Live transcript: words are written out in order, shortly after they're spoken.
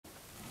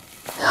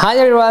Hi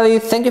everybody,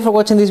 thank you for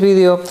watching this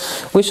video.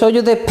 We show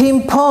you the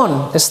ping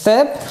pong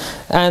step,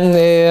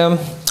 and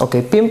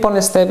okay, ping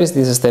pong step is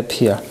this step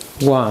here.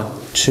 1,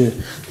 2,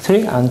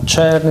 3, and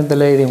turn the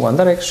lady in one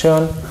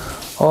direction,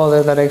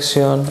 other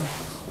direction,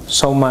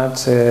 so much,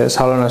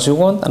 so long as you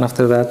want, and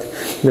after that,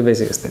 the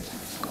basic step.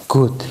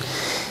 Good.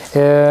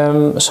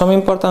 Some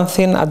important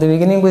thing at the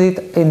beginning we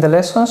did in the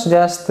lessons,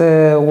 just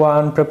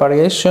one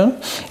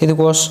preparation. It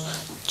was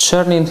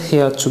turning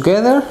here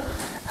together,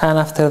 and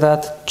after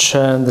that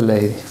turn the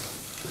lady.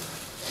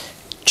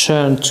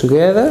 Turn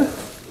together,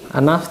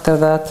 and after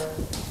that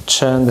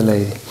turn the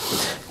lady.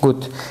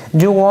 Good.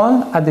 You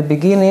want at the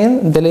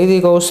beginning the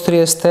lady goes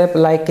 3 steps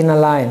like in a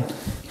line.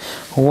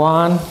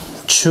 1,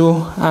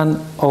 2,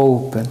 and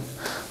open.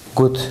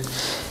 Good.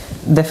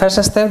 The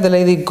first step, the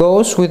lady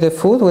goes with the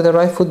foot, with the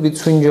right foot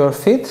between your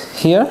feet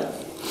here,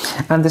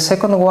 and the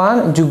second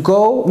one, you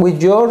go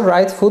with your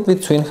right foot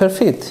between her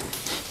feet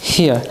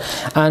here.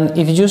 And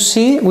if you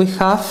see, we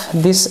have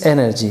this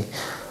energy.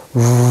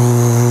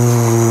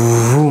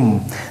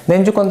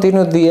 Then you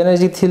continue the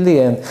energy till the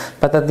end,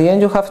 but at the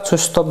end you have to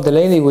stop the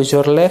lady with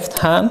your left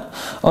hand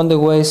on the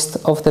waist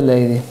of the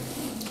lady.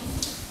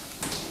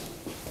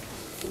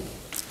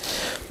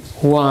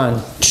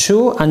 1,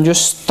 2, and you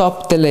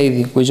stop the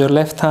lady with your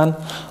left hand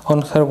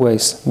on her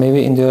waist.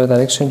 Maybe in the other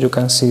direction you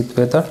can see it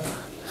better.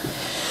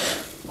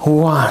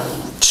 1,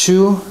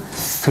 2,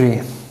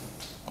 3.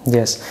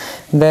 Yes.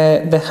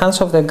 The hands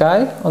of the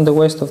guy on the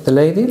waist of the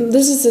lady.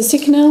 This is a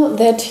signal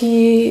that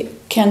he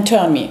can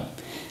turn me.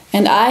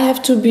 And I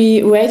have to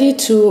be ready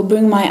to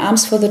bring my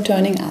arms for the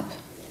turning up.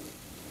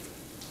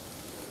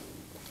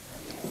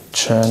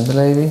 Turn the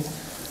lady.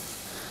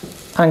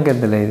 And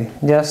get the lady,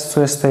 just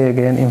to stay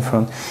again in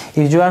front.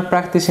 If you are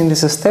practicing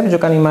this step, you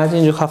can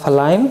imagine you have a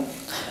line,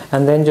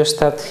 and then you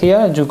start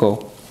here, you go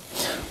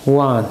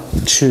 1,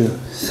 2,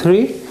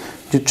 3,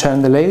 you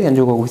turn the lady and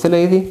you go with the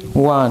lady,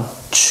 1,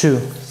 2,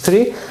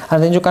 3,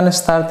 and then you can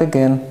start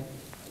again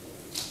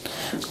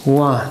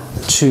 1,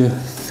 2,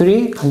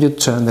 3, and you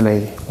turn the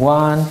lady,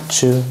 1,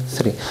 2,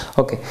 3.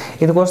 Okay,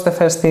 it was the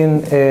first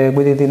thing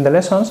we did in the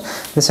lessons.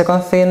 The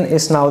second thing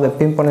is now the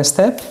ping pong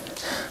step.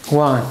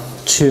 1,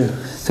 2,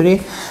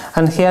 3,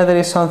 and here there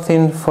is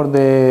something for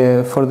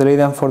the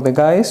lady and for the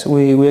guys.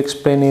 We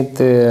explain it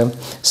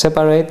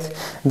separate.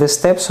 The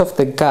steps of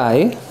the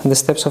guy.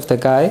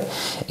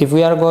 If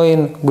we are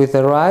going with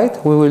the right,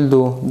 we will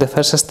do the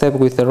first step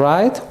with the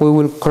right. We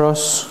will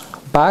cross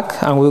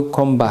back and we'll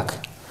come back.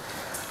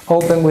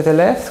 Open with the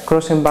left,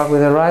 crossing back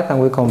with the right,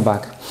 and we come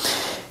back.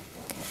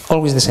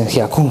 Always the same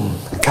here. Kum,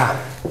 ka,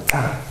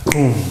 ka,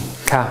 kum,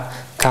 ka.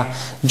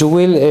 You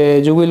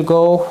will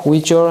go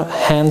with your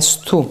hands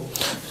too.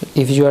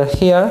 If you are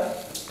here,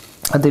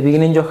 at the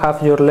beginning you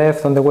have your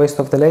left on the waist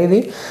of the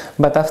lady,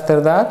 but after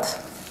that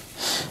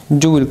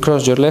you will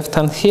cross your left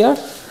hand here,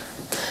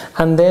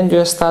 and then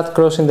you start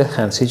crossing the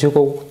hands. If you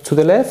go to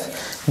the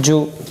left,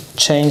 you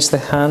change the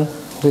hand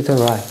with the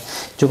right.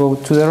 You go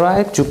to the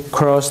right, you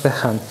cross the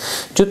hand.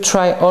 You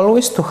try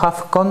always to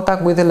have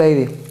contact with the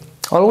lady.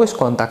 Always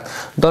contact.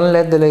 Don't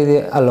let the lady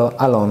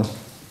alone.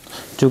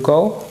 You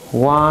go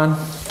 1,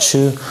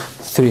 2,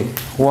 3,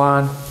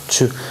 1,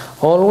 2,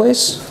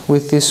 always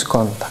with this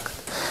contact.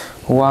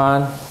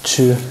 1,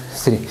 2,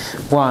 3,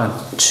 1,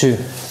 2,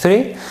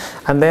 3,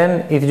 and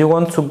then if you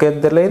want to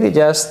get the lady,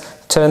 just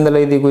turn the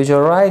lady with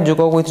your right. You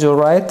go with your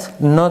right,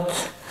 not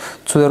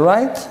to the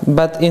right,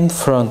 but in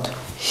front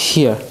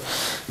here.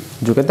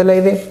 You get the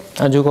lady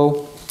and you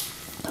go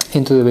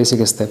into the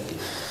basic step.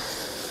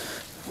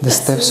 The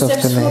steps of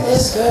the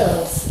ladies.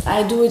 Girls.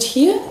 I do it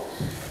here.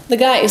 The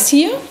guy is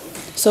here.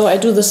 So I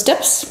do the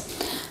steps.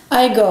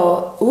 I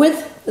go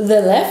with the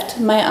left,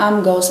 my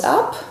arm goes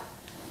up,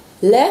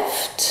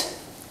 left,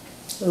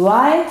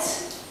 right,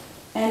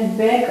 and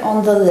back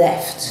on the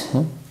left.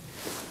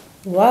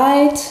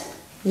 Right,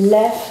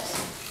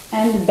 left,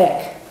 and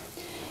back.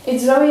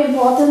 It's very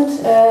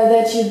important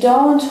that you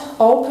don't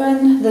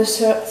open the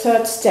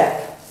third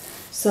step.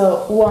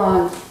 So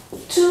 1,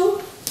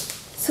 2,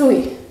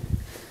 3.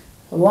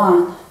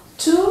 1,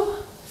 2,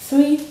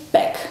 3,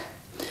 back.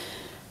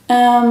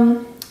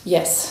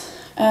 Yes.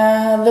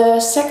 The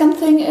second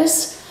thing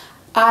is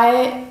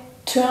I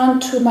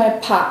turn to my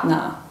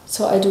partner.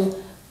 So I do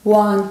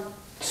 1,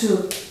 2,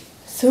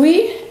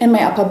 3, and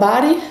my upper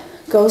body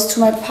goes to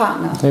my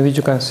partner. Maybe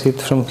you can see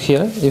it from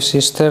here. If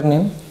she's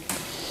turning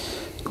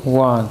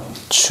 1,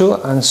 2,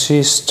 and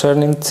she's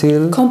turning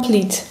till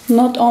complete.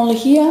 Not only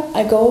here,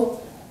 I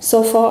go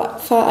so far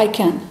I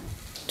can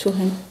to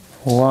him.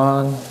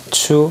 1,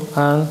 2,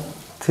 and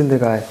till the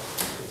guy.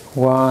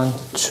 1,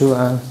 2,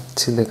 and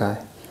till the guy.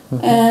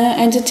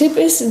 And the tip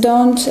is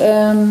don't,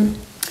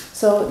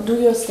 so do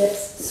your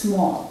steps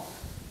small.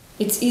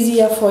 It's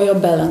easier for your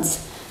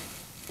balance.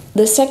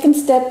 The second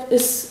step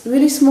is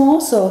really small,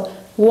 so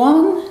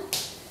 1,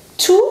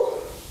 2,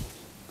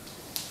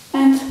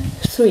 and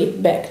 3,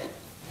 back.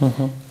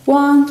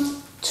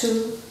 1,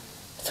 2,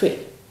 3.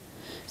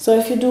 So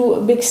if you do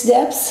big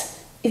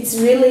steps, it's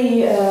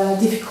really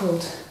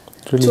difficult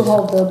to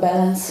hold the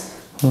balance.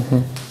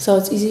 So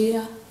it's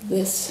easier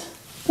this.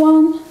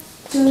 1,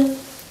 2,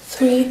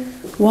 3,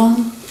 1,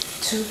 2,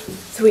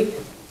 3.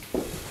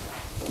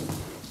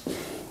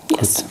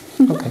 Yes.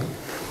 Okay.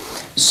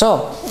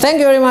 So, thank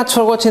you very much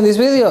for watching this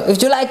video.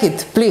 If you like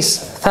it, please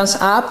thumbs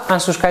up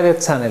and subscribe to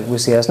the channel. We'll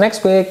see us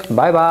next week.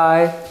 Bye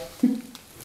bye.